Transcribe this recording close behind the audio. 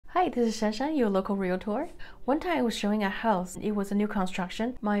Hi, this is Shanshan, your local realtor. One time I was showing a house. It was a new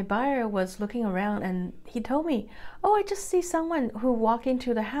construction. My buyer was looking around and he told me, "Oh, I just see someone who walked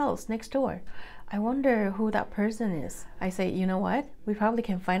into the house next door. I wonder who that person is." I say, "You know what? We probably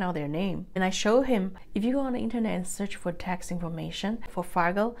can find out their name." And I show him, if you go on the internet and search for tax information for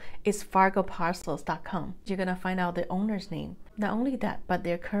FARGO, it's FARGOparcels.com. You're gonna find out the owner's name. Not only that, but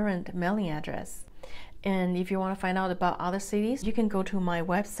their current mailing address. And if you want to find out about other cities, you can go to my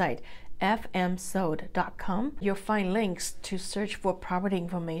website, fmsold.com. You'll find links to search for property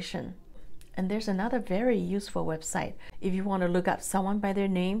information. And there's another very useful website if you want to look up someone by their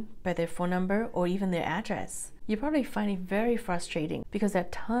name, by their phone number, or even their address. You probably find it very frustrating because there are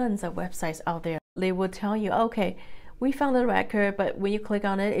tons of websites out there. They will tell you, okay, we found the record, but when you click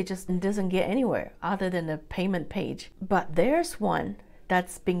on it, it just doesn't get anywhere other than the payment page. But there's one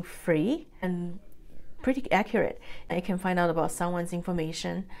that's been free and pretty accurate. And you can find out about someone's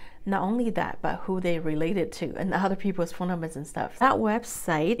information, not only that, but who they related to and other people's phone numbers and stuff. That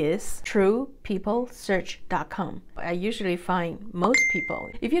website is truepeoplesearch.com. I usually find most people.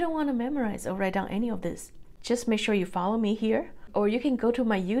 If you don't want to memorize or write down any of this, just make sure you follow me here, or you can go to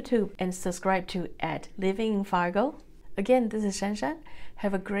my YouTube and subscribe to @Living in Fargo. Again, this is Shanshan.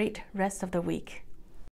 Have a great rest of the week.